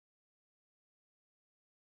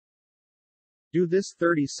Do this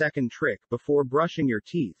 30-second trick before brushing your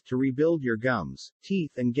teeth to rebuild your gums,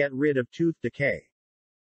 teeth and get rid of tooth decay.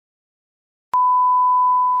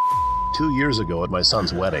 2 years ago at my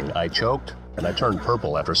son's wedding, I choked and I turned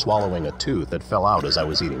purple after swallowing a tooth that fell out as I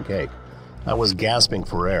was eating cake. I was gasping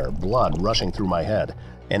for air, blood rushing through my head,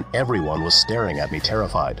 and everyone was staring at me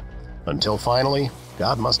terrified. Until finally,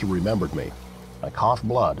 God must have remembered me. I coughed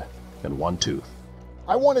blood and one tooth.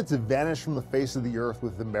 I wanted to vanish from the face of the earth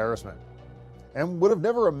with embarrassment, and would have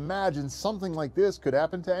never imagined something like this could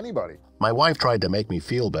happen to anybody. My wife tried to make me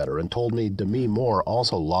feel better and told me Demi Moore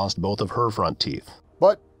also lost both of her front teeth.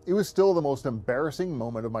 But it was still the most embarrassing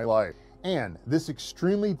moment of my life. And this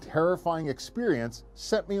extremely terrifying experience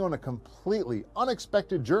sent me on a completely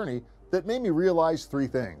unexpected journey that made me realize three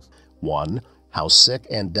things. 1. How sick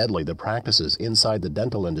and deadly the practices inside the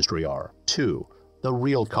dental industry are. 2. The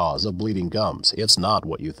real cause of bleeding gums. It's not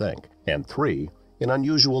what you think. And 3. An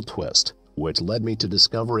unusual twist, which led me to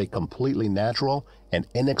discover a completely natural and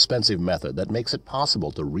inexpensive method that makes it possible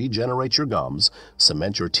to regenerate your gums,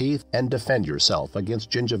 cement your teeth, and defend yourself against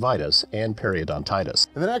gingivitis and periodontitis.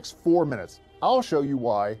 In the next 4 minutes, I'll show you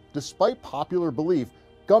why, despite popular belief,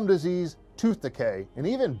 gum disease, tooth decay, and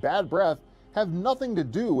even bad breath have nothing to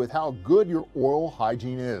do with how good your oral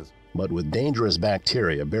hygiene is. But with dangerous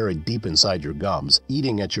bacteria buried deep inside your gums,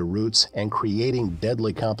 eating at your roots and creating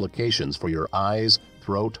deadly complications for your eyes,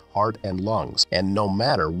 throat, heart, and lungs. And no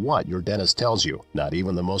matter what your dentist tells you, not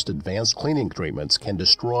even the most advanced cleaning treatments can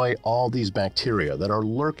destroy all these bacteria that are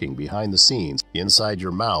lurking behind the scenes inside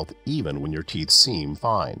your mouth, even when your teeth seem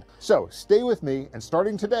fine. So stay with me, and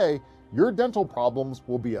starting today, your dental problems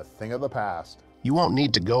will be a thing of the past. You won't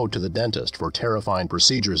need to go to the dentist for terrifying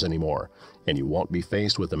procedures anymore, and you won't be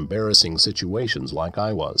faced with embarrassing situations like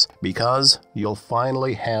I was, because you'll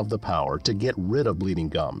finally have the power to get rid of bleeding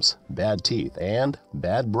gums, bad teeth, and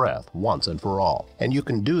bad breath once and for all. And you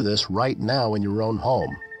can do this right now in your own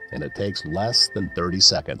home, and it takes less than 30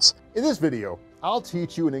 seconds. In this video, I'll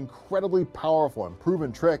teach you an incredibly powerful and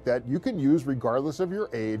proven trick that you can use regardless of your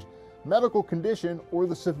age, medical condition, or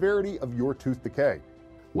the severity of your tooth decay,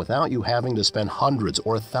 without you having to spend hundreds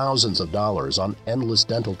or thousands of dollars on endless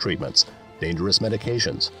dental treatments, dangerous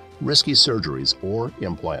medications, risky surgeries, or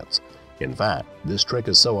implants. In fact, this trick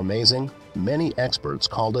is so amazing, many experts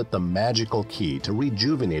called it the magical key to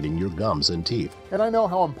rejuvenating your gums and teeth. And I know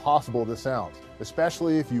how impossible this sounds,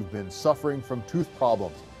 especially if you've been suffering from tooth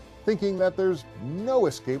problems, thinking that there's no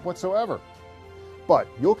escape whatsoever. But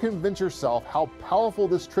you'll convince yourself how powerful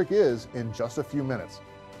this trick is in just a few minutes.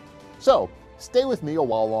 So, stay with me a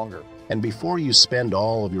while longer. And before you spend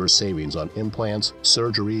all of your savings on implants,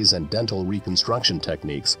 surgeries, and dental reconstruction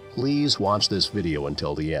techniques, please watch this video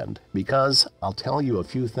until the end, because I'll tell you a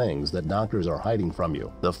few things that doctors are hiding from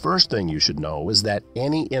you. The first thing you should know is that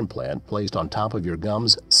any implant placed on top of your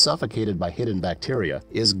gums, suffocated by hidden bacteria,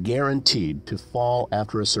 is guaranteed to fall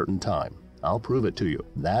after a certain time. I'll prove it to you.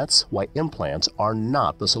 That's why implants are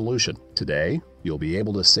not the solution. Today, you'll be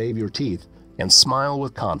able to save your teeth and smile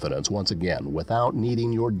with confidence once again without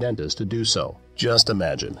needing your dentist to do so. Just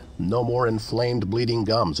imagine, no more inflamed bleeding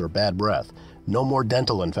gums or bad breath, no more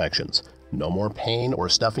dental infections, no more pain or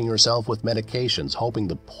stuffing yourself with medications hoping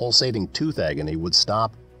the pulsating tooth agony would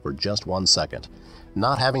stop for just 1 second,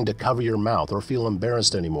 not having to cover your mouth or feel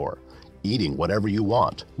embarrassed anymore, eating whatever you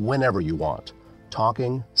want, whenever you want,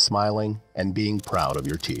 talking, smiling, and being proud of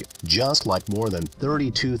your teeth, just like more than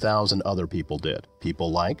 32,000 other people did.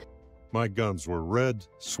 People like my gums were red,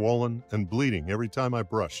 swollen, and bleeding every time I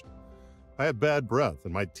brushed. I had bad breath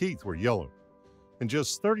and my teeth were yellow. In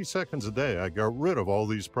just 30 seconds a day, I got rid of all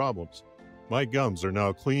these problems. My gums are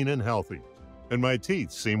now clean and healthy, and my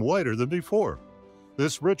teeth seem whiter than before.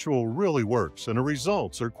 This ritual really works, and the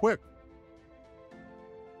results are quick.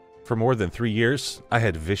 For more than 3 years, I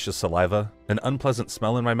had vicious saliva, an unpleasant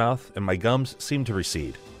smell in my mouth, and my gums seemed to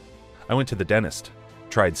recede. I went to the dentist,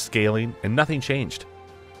 tried scaling, and nothing changed.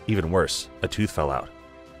 Even worse, a tooth fell out.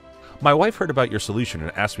 My wife heard about your solution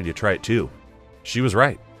and asked me to try it too. She was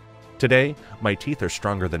right. Today, my teeth are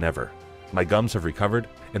stronger than ever. My gums have recovered,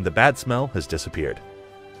 and the bad smell has disappeared.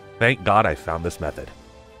 Thank God I found this method.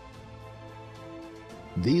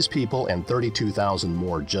 These people and 32,000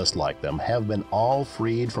 more just like them have been all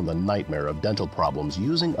freed from the nightmare of dental problems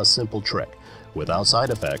using a simple trick, without side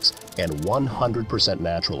effects and 100%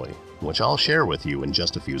 naturally, which I'll share with you in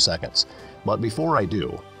just a few seconds. But before I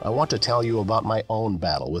do, I want to tell you about my own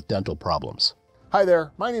battle with dental problems. Hi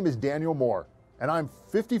there, my name is Daniel Moore, and I'm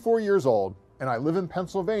 54 years old, and I live in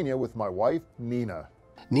Pennsylvania with my wife, Nina.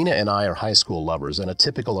 Nina and I are high school lovers and a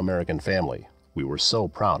typical American family. We were so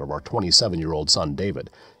proud of our 27-year-old son, David,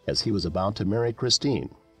 as he was about to marry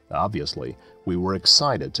Christine. Obviously, we were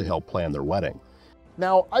excited to help plan their wedding.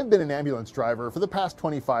 Now, I've been an ambulance driver for the past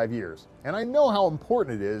 25 years, and I know how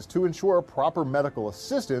important it is to ensure proper medical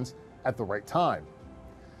assistance at the right time.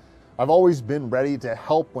 I've always been ready to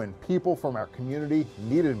help when people from our community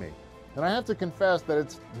needed me, and I have to confess that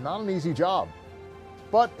it's not an easy job.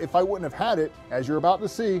 But if I wouldn't have had it, as you're about to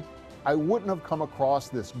see, I wouldn't have come across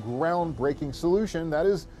this groundbreaking solution that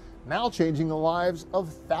is now changing the lives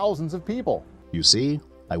of thousands of people. You see,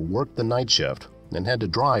 I worked the night shift and had to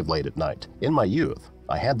drive late at night. In my youth,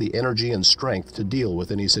 I had the energy and strength to deal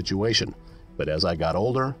with any situation. But as I got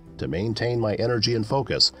older, to maintain my energy and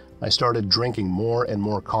focus, I started drinking more and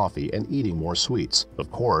more coffee and eating more sweets.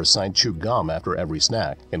 Of course, I'd chew gum after every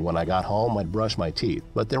snack, and when I got home, I'd brush my teeth.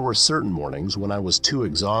 But there were certain mornings when I was too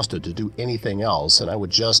exhausted to do anything else, and I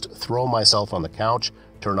would just throw myself on the couch,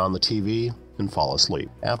 turn on the TV, and fall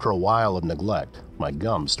asleep. After a while of neglect, my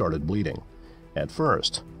gums started bleeding. At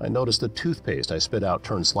first, I noticed the toothpaste I spit out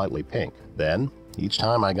turned slightly pink. Then, each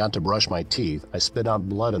time I got to brush my teeth, I spit out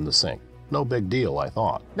blood in the sink. No big deal, I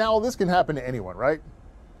thought. Now, this can happen to anyone, right?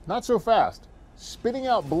 Not so fast. Spitting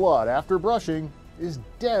out blood after brushing is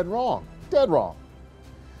dead wrong. Dead wrong.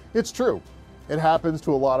 It's true. It happens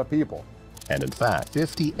to a lot of people. And in fact,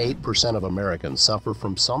 58% of Americans suffer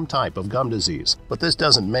from some type of gum disease. But this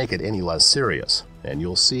doesn't make it any less serious. And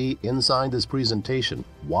you'll see inside this presentation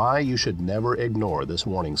why you should never ignore this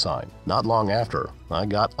warning sign. Not long after, I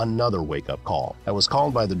got another wake-up call. I was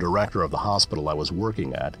called by the director of the hospital I was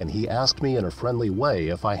working at, and he asked me in a friendly way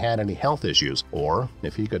if I had any health issues or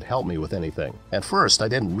if he could help me with anything. At first, I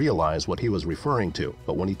didn't realize what he was referring to,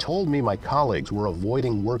 but when he told me my colleagues were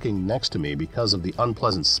avoiding working next to me because of the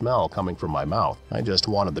unpleasant smell coming from my mouth, I just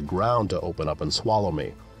wanted the ground to open up and swallow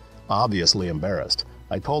me. Obviously embarrassed,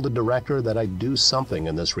 I told the director that I'd do something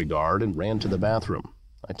in this regard and ran to the bathroom.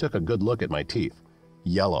 I took a good look at my teeth.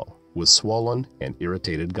 Yellow, with swollen and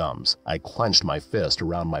irritated gums. I clenched my fist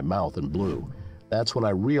around my mouth and blew. That's when I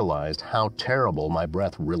realized how terrible my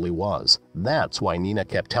breath really was. That's why Nina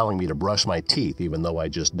kept telling me to brush my teeth even though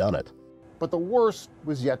I'd just done it. But the worst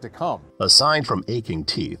was yet to come. Aside from aching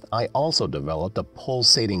teeth, I also developed a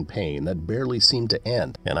pulsating pain that barely seemed to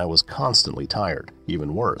end, and I was constantly tired.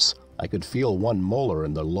 Even worse, I could feel one molar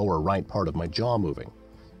in the lower right part of my jaw moving.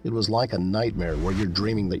 It was like a nightmare where you're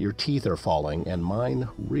dreaming that your teeth are falling, and mine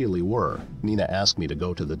really were. Nina asked me to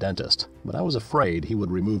go to the dentist, but I was afraid he would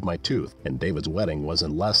remove my tooth, and David's wedding was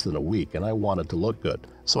in less than a week and I wanted to look good.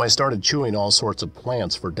 So I started chewing all sorts of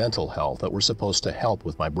plants for dental health that were supposed to help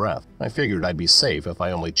with my breath. I figured I'd be safe if I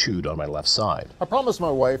only chewed on my left side. I promised my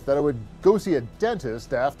wife that I would go see a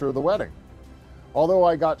dentist after the wedding. Although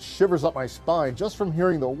I got shivers up my spine just from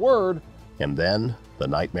hearing the word. And then the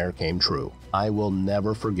nightmare came true. I will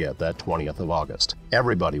never forget that 20th of August.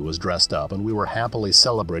 Everybody was dressed up and we were happily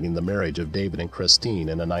celebrating the marriage of David and Christine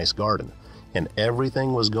in a nice garden. And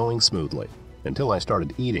everything was going smoothly until I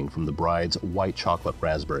started eating from the bride's white chocolate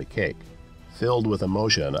raspberry cake. Filled with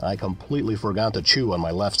emotion, I completely forgot to chew on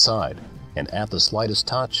my left side. And at the slightest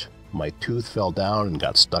touch, my tooth fell down and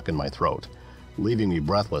got stuck in my throat, leaving me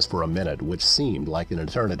breathless for a minute, which seemed like an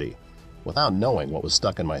eternity, without knowing what was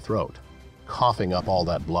stuck in my throat, coughing up all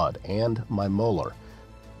that blood and my molar.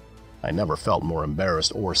 I never felt more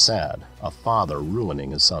embarrassed or sad, a father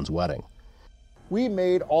ruining his son's wedding. We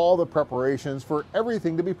made all the preparations for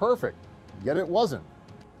everything to be perfect, yet it wasn't.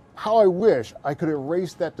 How I wish I could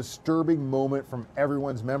erase that disturbing moment from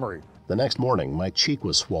everyone's memory. The next morning, my cheek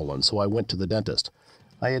was swollen, so I went to the dentist.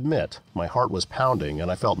 I admit, my heart was pounding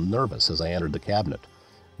and I felt nervous as I entered the cabinet.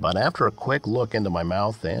 But after a quick look into my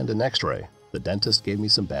mouth and an x-ray, the dentist gave me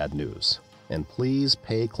some bad news. And please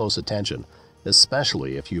pay close attention,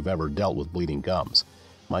 especially if you've ever dealt with bleeding gums.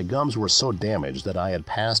 My gums were so damaged that I had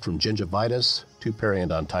passed from gingivitis to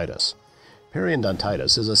periodontitis.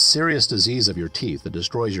 Periodontitis is a serious disease of your teeth that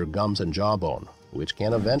destroys your gums and jawbone, which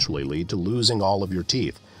can eventually lead to losing all of your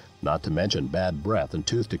teeth, not to mention bad breath and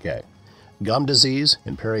tooth decay. Gum disease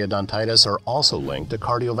and periodontitis are also linked to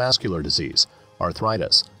cardiovascular disease,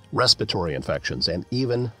 arthritis, respiratory infections, and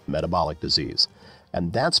even metabolic disease.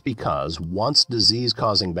 And that's because once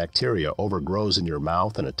disease-causing bacteria overgrows in your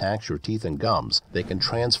mouth and attacks your teeth and gums, they can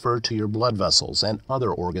transfer to your blood vessels and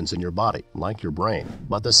other organs in your body, like your brain.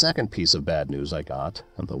 But the second piece of bad news I got,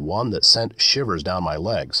 and the one that sent shivers down my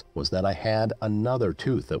legs, was that I had another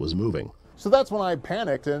tooth that was moving. So that's when I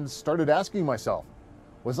panicked and started asking myself,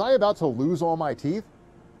 was I about to lose all my teeth?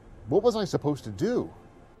 What was I supposed to do?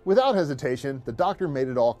 Without hesitation, the doctor made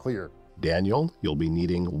it all clear. Daniel, you'll be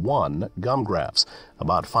needing 1. Gum grafts,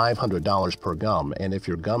 about $500 per gum, and if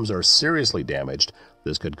your gums are seriously damaged,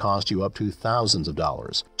 this could cost you up to thousands of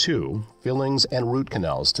dollars. 2. Fillings and root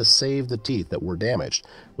canals to save the teeth that were damaged,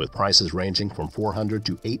 with prices ranging from $400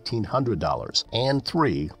 to $1,800. And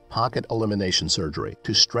 3. Pocket elimination surgery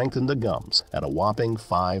to strengthen the gums at a whopping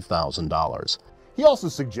 $5,000. He also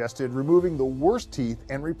suggested removing the worst teeth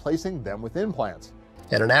and replacing them with implants.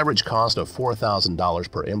 At an average cost of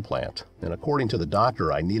 $4,000 per implant, and according to the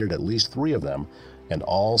doctor, I needed at least 3 of them and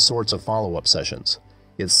all sorts of follow-up sessions.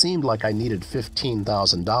 It seemed like I needed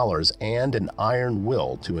 $15,000 and an iron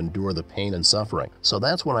will to endure the pain and suffering. So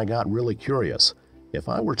that's when I got really curious. If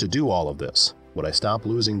I were to do all of this, would I stop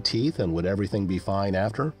losing teeth and would everything be fine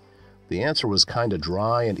after? The answer was kind of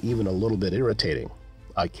dry and even a little bit irritating.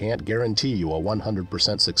 I can't guarantee you a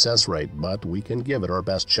 100% success rate, but we can give it our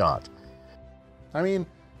best shot. I mean,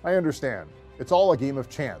 I understand. It's all a game of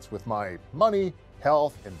chance with my money,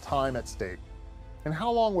 health, and time at stake. And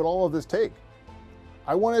how long would all of this take?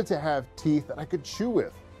 I wanted to have teeth that I could chew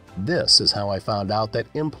with. This is how I found out that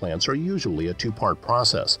implants are usually a 2-part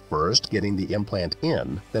process. First, getting the implant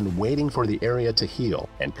in, then waiting for the area to heal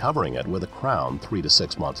and covering it with a crown 3 to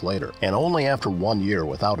 6 months later. And only after 1 year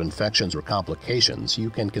without infections or complications, you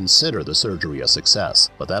can consider the surgery a success.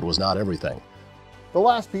 But that was not everything. The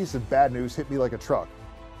last piece of bad news hit me like a truck.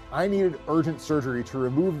 I needed urgent surgery to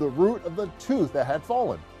remove the root of the tooth that had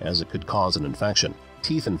fallen, as it could cause an infection.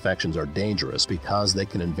 Teeth infections are dangerous because they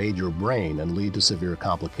can invade your brain and lead to severe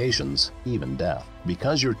complications, even death.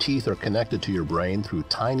 Because your teeth are connected to your brain through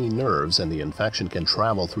tiny nerves and the infection can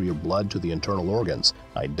travel through your blood to the internal organs,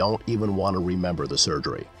 I don't even want to remember the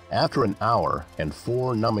surgery. After an hour and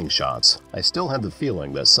 4 numbing shots, I still had the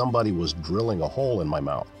feeling that somebody was drilling a hole in my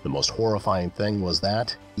mouth. The most horrifying thing was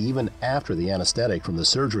that, even after the anesthetic from the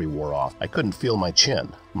surgery wore off, I couldn't feel my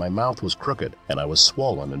chin. My mouth was crooked, and I was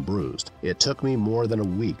swollen and bruised. It took me more than a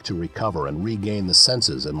week to recover and regain the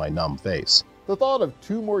senses in my numb face. The thought of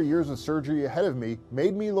 2 more years of surgery ahead of me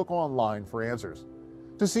made me look online for answers,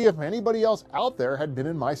 to see if anybody else out there had been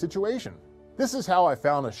in my situation. This is how I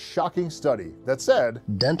found a shocking study that said,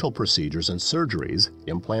 dental procedures and surgeries,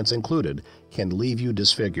 implants included, can leave you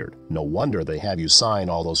disfigured. No wonder they have you sign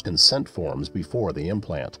all those consent forms before the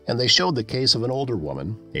implant. And they showed the case of an older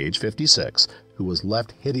woman, age 56, who was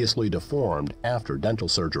left hideously deformed after dental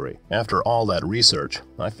surgery. After all that research,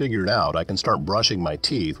 I figured out I can start brushing my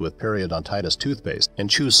teeth with periodontitis toothpaste and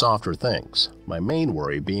chew softer things. My main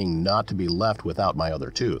worry being not to be left without my other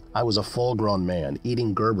tooth. I was a full-grown man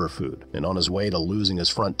eating Gerber food and on his way to losing his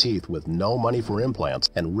front teeth with no money for implants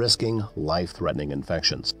and risking life-threatening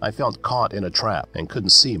infections. I felt caught in a trap and couldn't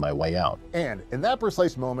see my way out. And in that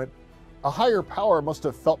precise moment, a higher power must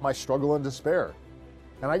have felt my struggle and despair.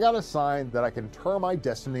 And I got a sign that I can turn my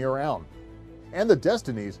destiny around, and the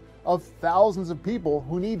destinies of thousands of people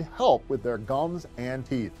who need help with their gums and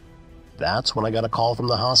teeth. That's when I got a call from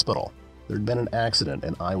the hospital. There'd been an accident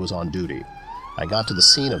and I was on duty. I got to the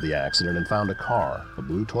scene of the accident and found a car, a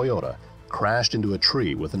blue Toyota, crashed into a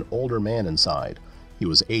tree with an older man inside. He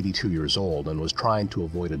was 82 years old and was trying to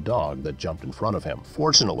avoid a dog that jumped in front of him.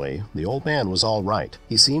 Fortunately, the old man was all right.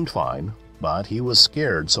 He seemed fine, but he was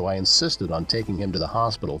scared, so I insisted on taking him to the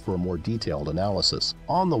hospital for a more detailed analysis.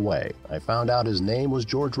 On the way, I found out his name was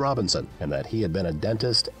George Robinson and that he had been a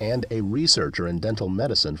dentist and a researcher in dental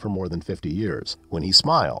medicine for more than 50 years. When he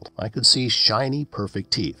smiled, I could see shiny, perfect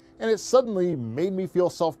teeth. And it suddenly made me feel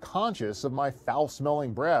self-conscious of my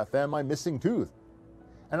foul-smelling breath and my missing tooth.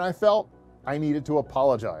 And I felt I needed to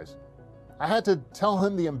apologize. I had to tell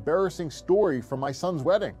him the embarrassing story from my son's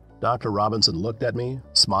wedding. Dr. Robinson looked at me,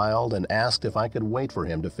 smiled, and asked if I could wait for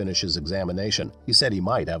him to finish his examination. He said he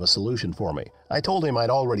might have a solution for me. I told him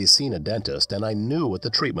I'd already seen a dentist and I knew what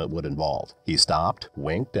the treatment would involve. He stopped,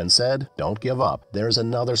 winked, and said, "Don't give up. There's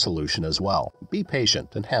another solution as well. Be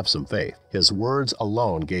patient and have some faith." His words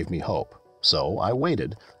alone gave me hope. So I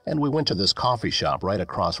waited, and we went to this coffee shop right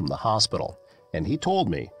across from the hospital. And he told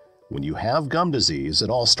me, when you have gum disease,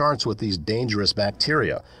 it all starts with these dangerous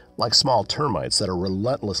bacteria, like small termites that are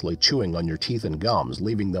relentlessly chewing on your teeth and gums,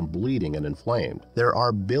 leaving them bleeding and inflamed. There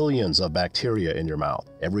are billions of bacteria in your mouth.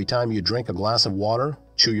 Every time you drink a glass of water,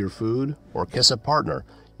 chew your food, or kiss a partner,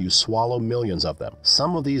 you swallow millions of them.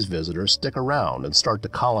 Some of these visitors stick around and start to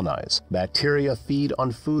colonize. Bacteria feed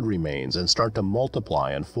on food remains and start to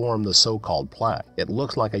multiply and form the so-called plaque. It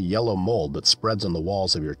looks like a yellow mold that spreads on the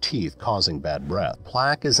walls of your teeth, causing bad breath.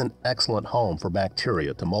 Plaque is an excellent home for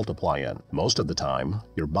bacteria to multiply in. Most of the time,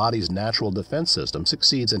 your body's natural defense system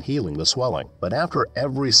succeeds in healing the swelling. But after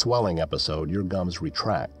every swelling episode, your gums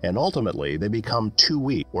retract, and ultimately they become too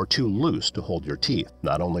weak or too loose to hold your teeth.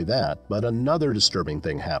 Not only that, but another disturbing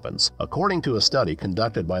thing happens. According to a study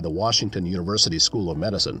conducted by the Washington University School of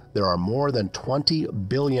Medicine, there are more than 20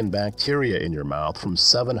 billion bacteria in your mouth from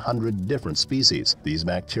 700 different species. These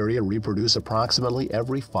bacteria reproduce approximately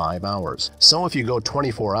every 5 hours. So if you go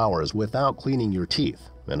 24 hours without cleaning your teeth,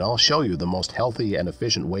 and I'll show you the most healthy and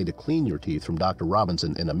efficient way to clean your teeth from Dr.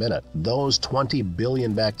 Robinson in a minute, those 20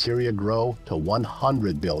 billion bacteria grow to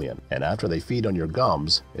 100 billion. And after they feed on your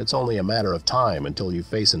gums, it's only a matter of time until you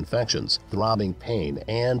face infections, throbbing pain,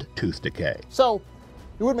 and tooth decay. So,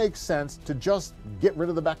 it would make sense to just get rid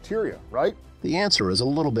of the bacteria, right? The answer is a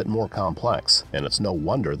little bit more complex, and it's no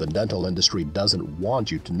wonder the dental industry doesn't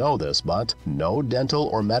want you to know this, but no dental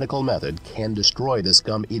or medical method can destroy this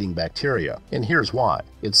gum-eating bacteria. And here's why.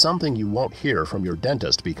 It's something you won't hear from your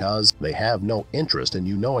dentist because they have no interest in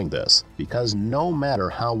you knowing this. Because no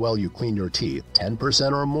matter how well you clean your teeth,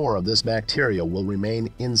 10% or more of this bacteria will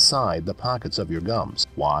remain inside the pockets of your gums.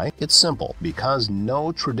 Why? It's simple. Because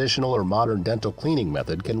no traditional or modern dental cleaning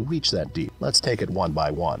method can reach that deep. Let's take it one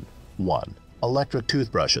by one. 1. Electric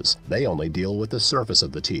toothbrushes. They only deal with the surface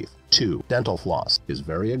of the teeth. 2. Dental floss is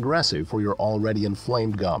very aggressive for your already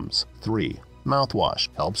inflamed gums. 3. Mouthwash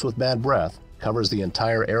helps with bad breath, covers the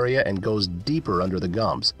entire area and goes deeper under the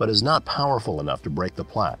gums, but is not powerful enough to break the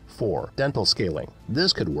plaque. 4. Dental scaling.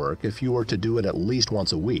 This could work if you were to do it at least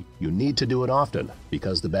once a week. You need to do it often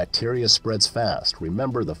because the bacteria spreads fast.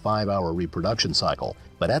 Remember the 5-hour reproduction cycle.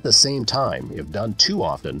 But at the same time, if done too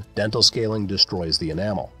often, dental scaling destroys the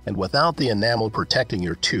enamel. And without the enamel protecting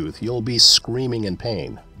your tooth, you'll be screaming in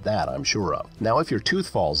pain. That I'm sure of. Now, if your tooth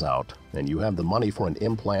falls out and you have the money for an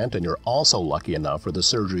implant and you're also lucky enough for the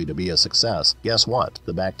surgery to be a success, guess what?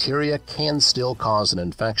 The bacteria can still cause an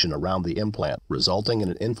infection around the implant, resulting in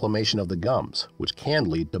an inflammation of the gums, which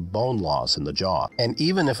can lead to bone loss in the jaw. And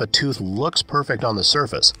even if a tooth looks perfect on the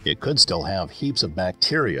surface, it could still have heaps of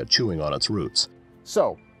bacteria chewing on its roots.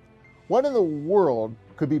 So, what in the world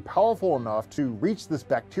could be powerful enough to reach this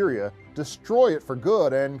bacteria, destroy it for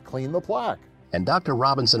good, and clean the plaque? And Dr.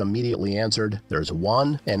 Robinson immediately answered, there's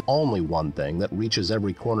one and only one thing that reaches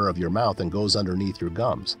every corner of your mouth and goes underneath your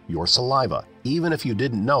gums: your saliva. Even if you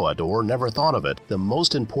didn't know it or never thought of it, the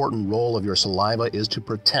most important role of your saliva is to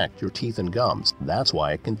protect your teeth and gums. That's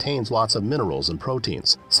why it contains lots of minerals and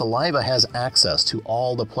proteins. Saliva has access to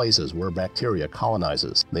all the places where bacteria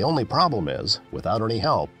colonizes. The only problem is, without any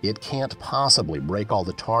help, it can't possibly break all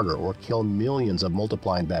the tartar or kill millions of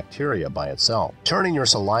multiplying bacteria by itself. Turning your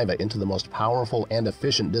saliva into the most powerful and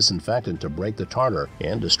efficient disinfectant to break the tartar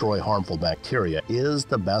and destroy harmful bacteria is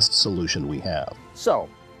the best solution we have. So,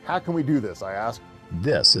 how can we do this, I ask?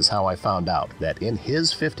 This is how I found out that in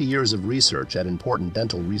his 50 years of research at important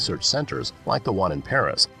dental research centers, like the one in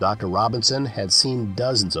Paris, Dr. Robinson had seen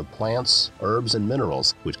dozens of plants, herbs, and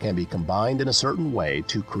minerals which can be combined in a certain way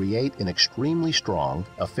to create an extremely strong,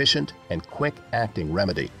 efficient, and quick-acting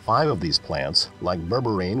remedy. 5 of these plants, like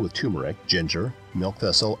berberine with turmeric, ginger, milk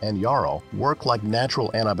thistle, and yarrow, work like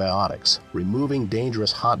natural antibiotics, removing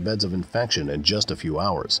dangerous hotbeds of infection in just a few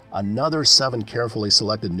hours. Another 7 carefully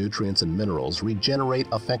selected nutrients and minerals regenerate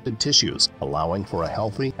affected tissues, allowing for a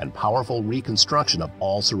healthy and powerful reconstruction of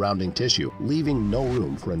all surrounding tissue, leaving no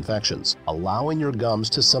room for infections, allowing your gums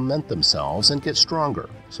to cement themselves and get stronger,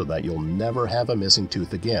 so that you'll never have a missing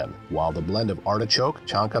tooth again, while the blend of artichoke,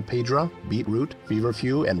 chancapedra, beetroot,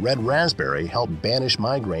 feverfew, and red raspberry help banish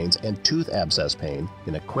migraines and tooth abscess pain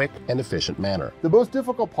in a quick and efficient manner. The most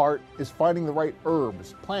difficult part is finding the right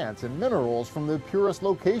herbs, plants, and minerals from the purest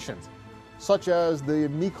locations, such as the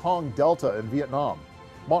Mekong Delta in Vietnam,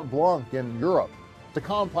 Mont Blanc in Europe,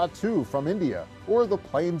 Deccan Plateau from India, or the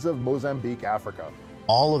plains of Mozambique, Africa.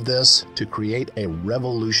 All of this to create a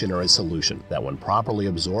revolutionary solution that, when properly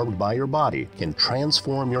absorbed by your body, can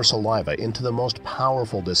transform your saliva into the most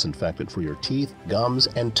powerful disinfectant for your teeth, gums,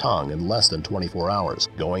 and tongue in less than 24 hours,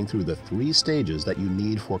 going through the 3 stages that you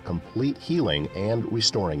need for complete healing and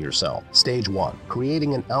restoring yourself. Stage 1.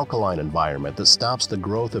 Creating an alkaline environment that stops the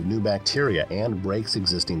growth of new bacteria and breaks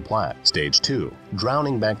existing plaque. Stage 2.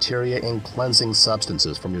 Drowning bacteria in cleansing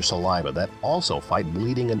substances from your saliva that also fight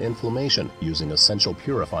bleeding and inflammation, using essential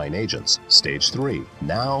purifying agents. Stage 3.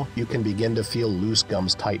 Now you can begin to feel loose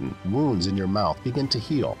gums tighten, wounds in your mouth begin to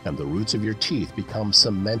heal, and the roots of your teeth become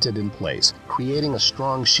cemented in place, creating a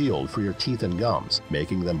strong shield for your teeth and gums,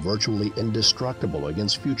 making them virtually indestructible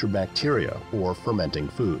against future bacteria or fermenting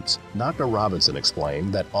foods. Dr. Robinson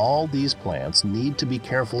explained that all these plants need to be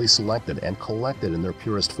carefully selected and collected in their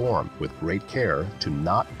purest form, with great care to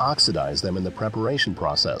not oxidize them in the preparation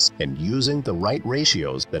process, and using the right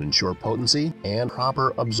ratios that ensure potency and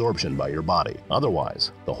proper absorption by your body.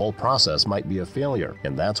 Otherwise, the whole process might be a failure,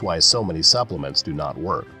 and that's why so many supplements do not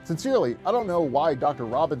work. Sincerely, I don't know why Dr.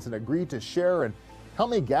 Robinson agreed to share and help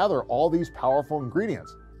me gather all these powerful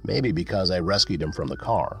ingredients. Maybe because I rescued him from the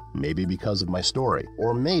car, maybe because of my story,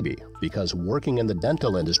 or maybe because working in the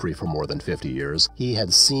dental industry for more than 50 years, he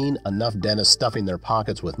had seen enough dentists stuffing their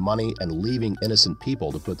pockets with money and leaving innocent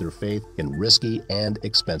people to put their faith in risky and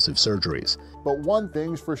expensive surgeries. But one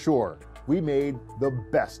thing's for sure, we made the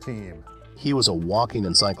best team. He was a walking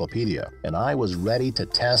encyclopedia, and I was ready to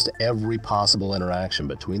test every possible interaction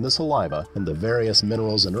between the saliva and the various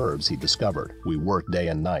minerals and herbs he discovered. We worked day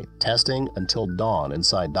and night, testing until dawn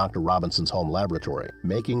inside Dr. Robinson's home laboratory,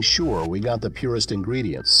 making sure we got the purest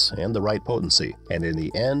ingredients and the right potency. And in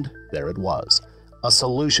the end, there it was. A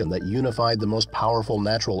solution that unified the most powerful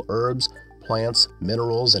natural herbs, plants,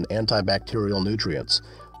 minerals, and antibacterial nutrients.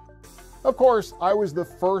 Of course, I was the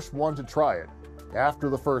first one to try it. After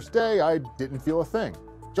the first day, I didn't feel a thing,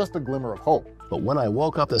 just a glimmer of hope. But when I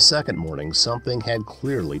woke up the second morning, something had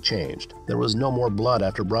clearly changed. There was no more blood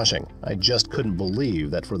after brushing. I just couldn't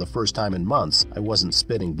believe that for the first time in months, I wasn't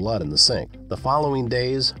spitting blood in the sink. The following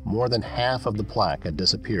days, more than half of the plaque had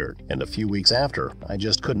disappeared. And a few weeks after, I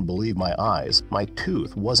just couldn't believe my eyes. My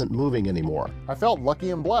tooth wasn't moving anymore. I felt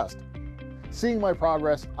lucky and blessed. Seeing my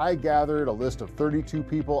progress, I gathered a list of 32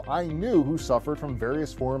 people I knew who suffered from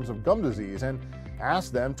various forms of gum disease and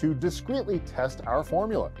asked them to discreetly test our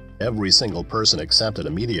formula. Every single person accepted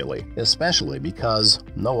immediately, especially because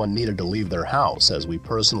no one needed to leave their house as we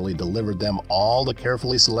personally delivered them all the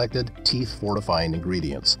carefully selected teeth-fortifying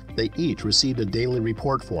ingredients. They each received a daily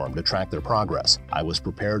report form to track their progress. I was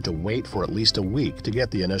prepared to wait for at least a week to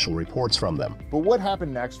get the initial reports from them. But what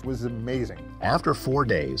happened next was amazing. After 4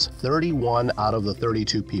 days, 31 out of the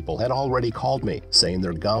 32 people had already called me, saying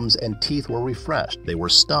their gums and teeth were refreshed. They were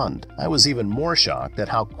stunned. I was even more shocked at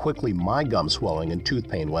how quickly my gum swelling and tooth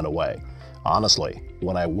pain went away. Honestly,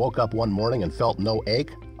 when I woke up one morning and felt no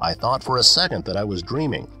ache, I thought for a second that I was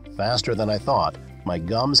dreaming. Faster than I thought, my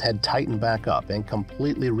gums had tightened back up and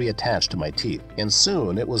completely reattached to my teeth, and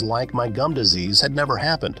soon it was like my gum disease had never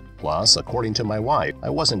happened. Plus, according to my wife, I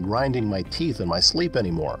wasn't grinding my teeth in my sleep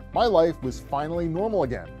anymore. My life was finally normal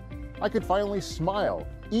again. I could finally smile,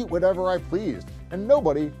 eat whatever I pleased, and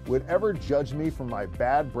nobody would ever judge me for my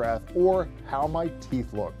bad breath or how my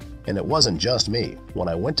teeth looked. And it wasn't just me. When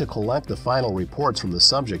I went to collect the final reports from the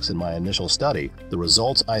subjects in my initial study, the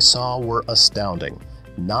results I saw were astounding.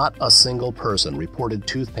 Not a single person reported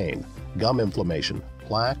tooth pain, gum inflammation,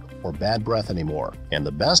 plaque, or bad breath anymore. And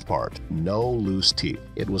the best part, no loose teeth.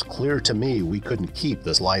 It was clear to me we couldn't keep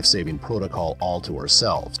this life-saving protocol all to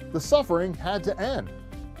ourselves. The suffering had to end,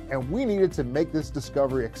 and we needed to make this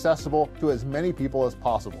discovery accessible to as many people as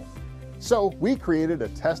possible. So we created a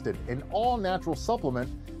tested and all-natural supplement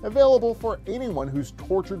available for anyone who's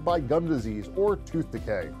tortured by gum disease or tooth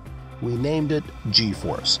decay. We named it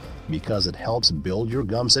G-Force because it helps build your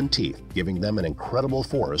gums and teeth, giving them an incredible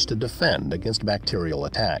force to defend against bacterial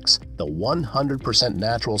attacks. The 100%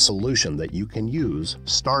 natural solution that you can use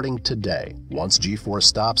starting today. Once G-Force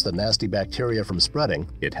stops the nasty bacteria from spreading,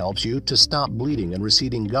 it helps you to stop bleeding and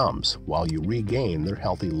receding gums while you regain their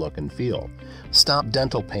healthy look and feel. Stop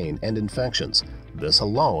dental pain and infections. This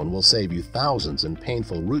alone will save you thousands in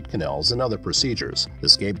painful root canals and other procedures.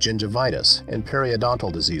 Escape gingivitis and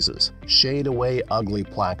periodontal diseases. Shade away ugly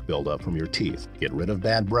plaque buildup from your teeth. Get rid of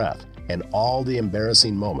bad breath and all the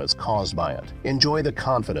embarrassing moments caused by it. Enjoy the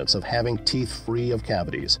confidence of having teeth free of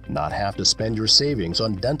cavities, not have to spend your savings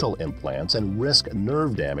on dental implants and risk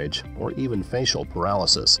nerve damage or even facial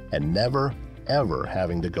paralysis, and never, ever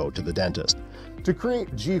having to go to the dentist. To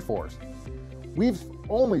create G-Force, we've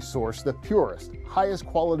only sourced the purest, highest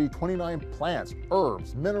quality 29 plants,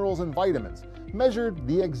 herbs, minerals, and vitamins, measured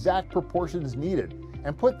the exact proportions needed,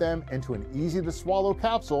 and put them into an easy-to-swallow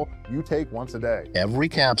capsule you take once a day. Every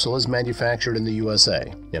capsule is manufactured in the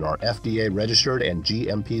USA in our FDA-registered and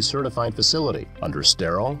GMP-certified facility under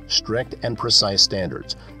sterile, strict, and precise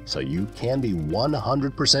standards, so you can be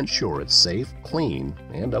 100% sure it's safe, clean,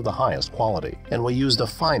 and of the highest quality. And we use the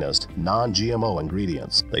finest non-GMO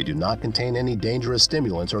ingredients. They do not contain any dangerous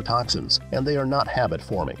stimulants or toxins, and they are not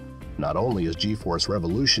habit-forming. Not only is G-Force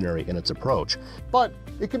revolutionary in its approach, but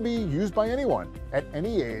it can be used by anyone at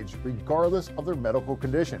any age, regardless of their medical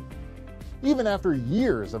condition, even after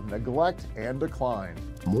years of neglect and decline.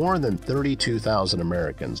 more than 32,000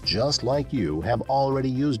 Americans just like you have already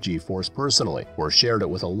used G-Force personally or shared it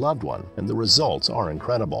with a loved one, and the results are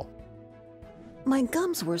incredible. My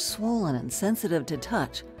gums were swollen and sensitive to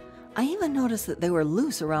touch. I even noticed that they were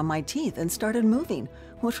loose around my teeth and started moving,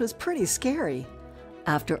 which was pretty scary.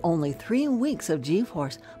 After only 3 weeks of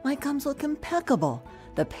G-Force, my gums look impeccable.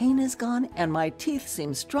 The pain is gone and my teeth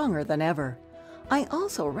seem stronger than ever. I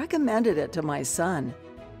also recommended it to my son.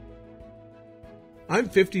 I'm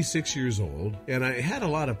 56 years old, and I had a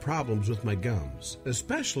lot of problems with my gums,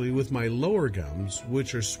 especially with my lower gums,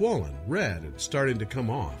 which are swollen, red, and starting to come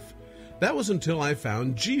off. That was until I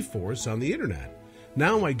found G-Force on the internet.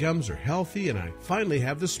 Now my gums are healthy and I finally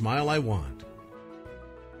have the smile I want.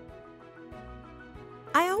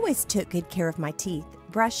 I always took good care of my teeth,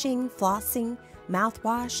 brushing, flossing,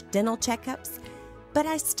 mouthwash, dental checkups, but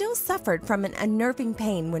I still suffered from an unnerving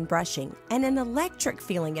pain when brushing and an electric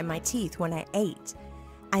feeling in my teeth when I ate.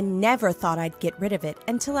 I never thought I'd get rid of it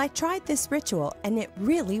until I tried this ritual, and it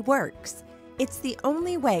really works. It's the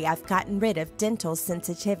only way I've gotten rid of dental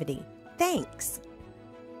sensitivity. Thanks.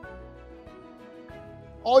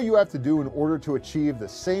 All you have to do in order to achieve the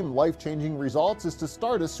same life-changing results is to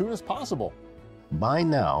start as soon as possible. By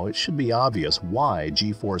now, it should be obvious why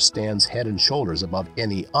G-Force stands head and shoulders above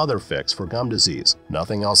any other fix for gum disease.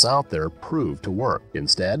 Nothing else out there proved to work.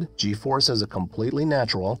 Instead, G-Force is a completely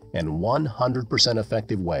natural and 100%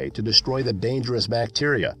 effective way to destroy the dangerous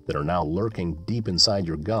bacteria that are now lurking deep inside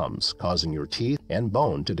your gums, causing your teeth and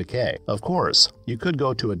bone to decay. Of course, you could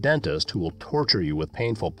go to a dentist who will torture you with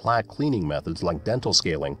painful plaque cleaning methods like dental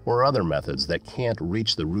scaling or other methods that can't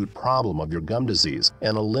reach the root problem of your gum disease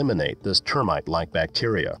and eliminate this termite-like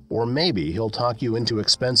bacteria. Or maybe he'll talk you into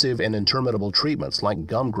expensive and interminable treatments like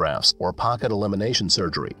gum grafts or pocket elimination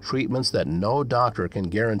surgery, treatments that no doctor can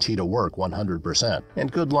guarantee to work 100%.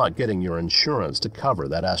 And good luck getting your insurance to cover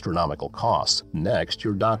that astronomical cost. Next,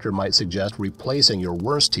 your doctor might suggest replacing your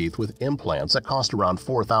worst teeth with implants that cost around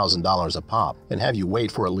 $4,000 a pop, and have you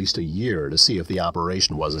wait for at least a year to see if the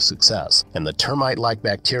operation was a success. And the termite-like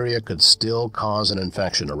bacteria could still cause an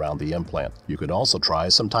infection around the implant. You could also try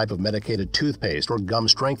some type of medicated toothpaste or gum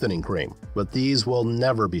strengthening cream, but these will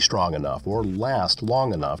never be strong enough or last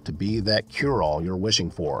long enough to be that cure-all you're wishing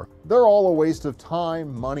for. They're all a waste of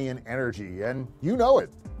time, money, and energy, and you know it.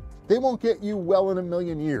 They won't get you well in a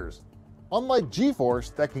million years. Unlike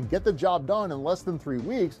G-Force that can get the job done in less than 3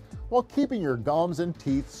 weeks while keeping your gums and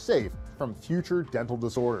teeth safe from future dental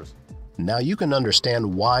disorders. Now you can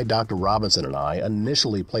understand why Dr. Robinson and I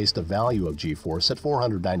initially placed the value of G-Force at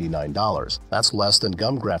 $499. That's less than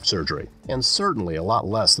gum graft surgery, and certainly a lot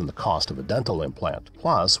less than the cost of a dental implant.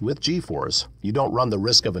 Plus, with G-Force, you don't run the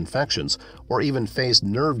risk of infections or even face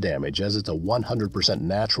nerve damage, as it's a 100%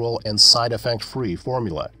 natural and side effect-free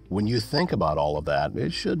formula. When you think about all of that,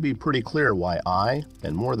 it should be pretty clear why I,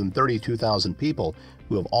 and more than 32,000 people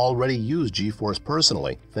who have already used G-Force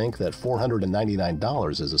personally, think that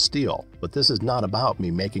 $499 is a steal. But this is not about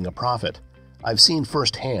me making a profit. I've seen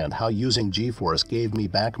firsthand how using G-Force gave me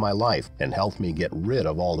back my life and helped me get rid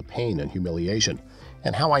of all the pain and humiliation,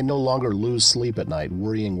 and how I no longer lose sleep at night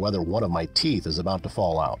worrying whether one of my teeth is about to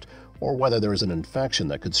fall out, or whether there is an infection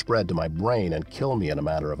that could spread to my brain and kill me in a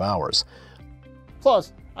matter of hours.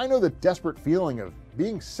 Plus, I know the desperate feeling of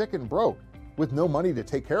being sick and broke with no money to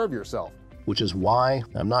take care of yourself. Which is why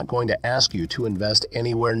I'm not going to ask you to invest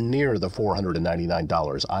anywhere near the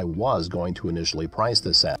 $499 I was going to initially price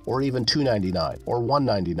this at, or even $299 or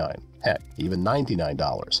 $199, heck, even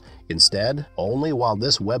 $99. Instead, only while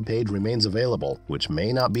this webpage remains available, which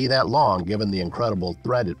may not be that long given the incredible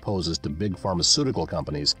threat it poses to big pharmaceutical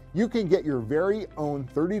companies, you can get your very own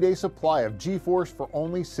 30-day supply of G-Force for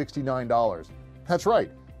only $69. That's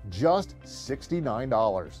right, just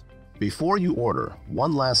 $69. Before you order,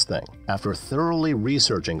 one last thing. After thoroughly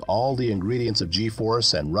researching all the ingredients of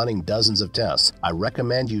G-Force and running dozens of tests, I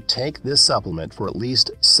recommend you take this supplement for at least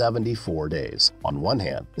 74 days. On one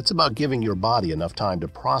hand, it's about giving your body enough time to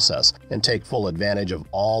process and take full advantage of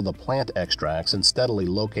all the plant extracts and steadily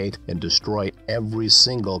locate and destroy every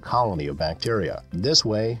single colony of bacteria. This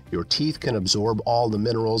way, your teeth can absorb all the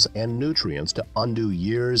minerals and nutrients to undo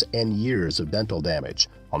years and years of dental damage.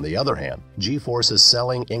 On the other hand, G-Force is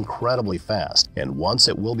selling incredibly fast, and once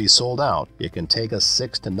it will be sold out, it can take us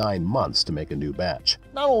 6 to 9 months to make a new batch.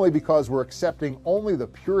 Not only because we're accepting only the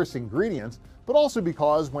purest ingredients, but also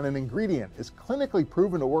because when an ingredient is clinically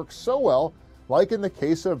proven to work so well, like in the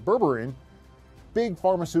case of berberine, big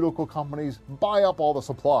pharmaceutical companies buy up all the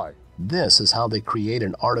supply. This is how they create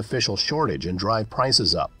an artificial shortage and drive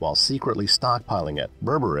prices up while secretly stockpiling it.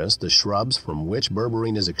 Berberis, the shrubs from which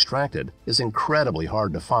berberine is extracted, is incredibly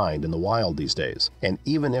hard to find in the wild these days. And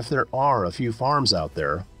even if there are a few farms out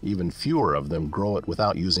there, even fewer of them grow it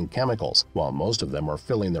without using chemicals, while most of them are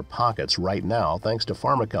filling their pockets right now thanks to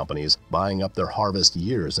pharma companies buying up their harvest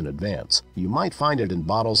years in advance. You might find it in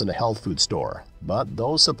bottles in a health food store, but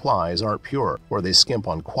those supplies aren't pure, or they skimp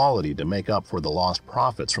on quality to make up for the lost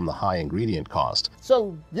profits from the high ingredient cost.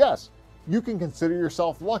 So yes, you can consider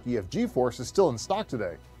yourself lucky if G-Force is still in stock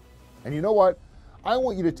today. And you know what? I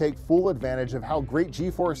want you to take full advantage of how great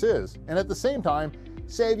G-Force is, and at the same time,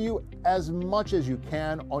 save you as much as you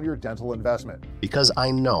can on your dental investment. Because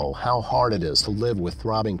I know how hard it is to live with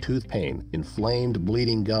throbbing tooth pain, inflamed,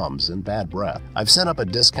 bleeding gums, and bad breath. I've set up a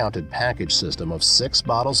discounted package system of 6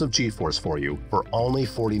 bottles of G-Force for you for only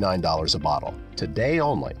 $49 a bottle. Today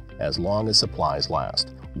only, as long as supplies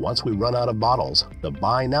last. Once we run out of bottles, the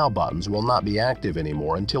Buy Now buttons will not be active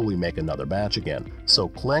anymore until we make another batch again. So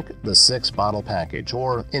click the 6-bottle package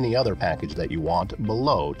or any other package that you want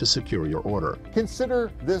below to secure your order.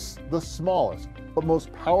 Consider this the smallest but most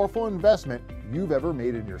powerful investment you've ever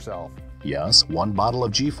made in yourself. Yes, 1 bottle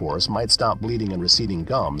of G-Force might stop bleeding and receding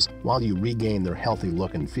gums while you regain their healthy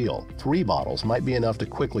look and feel. 3 bottles might be enough to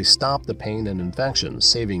quickly stop the pain and infection,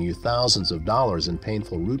 saving you thousands of dollars in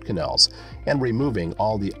painful root canals and removing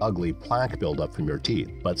all the ugly plaque buildup from your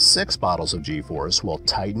teeth. But 6 bottles of G-Force will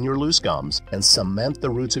tighten your loose gums and cement the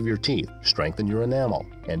roots of your teeth, strengthen your enamel,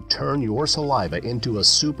 and turn your saliva into a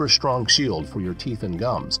super strong shield for your teeth and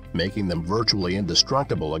gums, making them virtually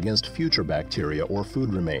indestructible against future bacteria or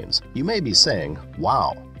food remains. You may be saying,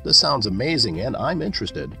 wow, this sounds amazing and I'm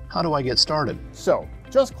interested. How do I get started? So,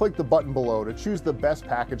 just click the button below to choose the best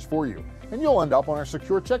package for you, and you'll end up on our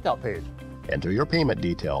secure checkout page. Enter your payment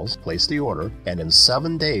details, place the order, and in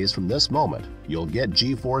 7 days from this moment, you'll get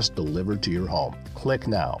G-Force delivered to your home. Click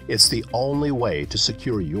now. It's the only way to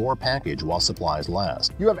secure your package while supplies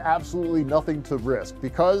last. You have absolutely nothing to risk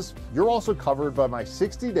because you're also covered by my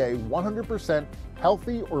 60-day 100%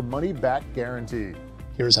 healthy or money-back guarantee.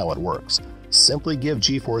 Here's how it works. Simply give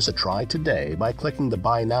G-Force a try today by clicking the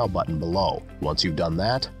Buy Now button below. Once you've done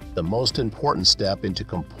that, the most important step into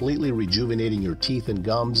completely rejuvenating your teeth and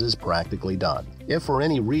gums is practically done. If for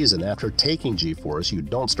any reason after taking G-Force you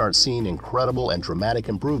don't start seeing incredible and dramatic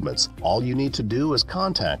improvements, all you need to do is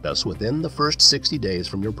contact us within the first 60 days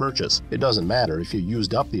from your purchase. It doesn't matter if you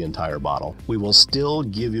used up the entire bottle, we will still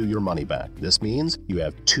give you your money back. This means you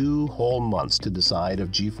have 2 whole months to decide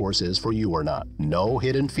if G-Force is for you or not. No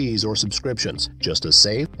hidden fees or subscriptions, just a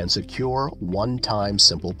safe and secure one-time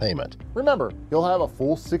simple payment. Remember, you'll have a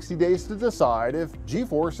full 60 days to decide if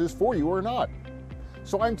G-Force is for you or not.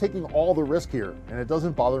 So I'm taking all the risk here, and it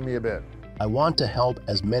doesn't bother me a bit. I want to help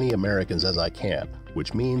as many Americans as I can,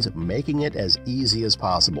 which means making it as easy as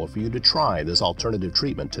possible for you to try this alternative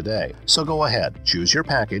treatment today. So go ahead, choose your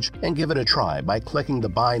package, and give it a try by clicking the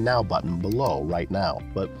Buy Now button below right now.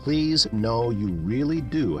 But please know you really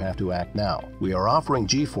do have to act now. We are offering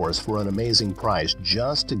G-Force for an amazing price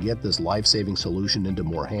just to get this life-saving solution into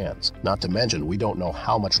more hands. Not to mention, we don't know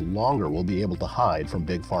how much longer we'll be able to hide from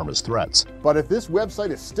Big Pharma's threats. But if this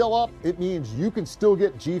website is still up, it means you can still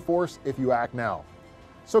get G-Force if you act now.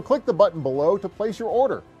 So click the button below to place your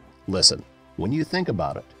order. Listen, when you think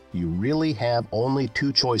about it, you really have only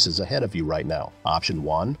 2 choices ahead of you right now. Option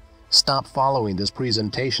 1, stop following this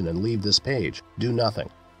presentation and leave this page. Do nothing.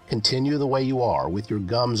 Continue the way you are with your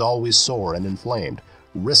gums always sore and inflamed,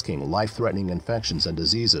 risking life-threatening infections and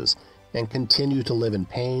diseases, and continue to live in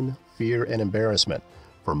pain, fear, and embarrassment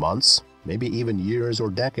for months, maybe even years or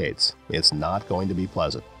decades. It's not going to be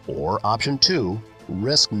pleasant. Or option 2,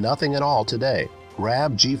 risk nothing at all today.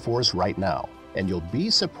 Grab G-Force right now, and you'll be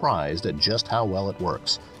surprised at just how well it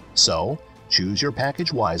works. So, choose your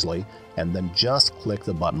package wisely, and then just click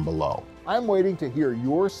the button below. I'm waiting to hear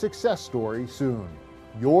your success story soon.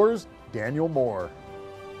 Yours, Daniel Moore.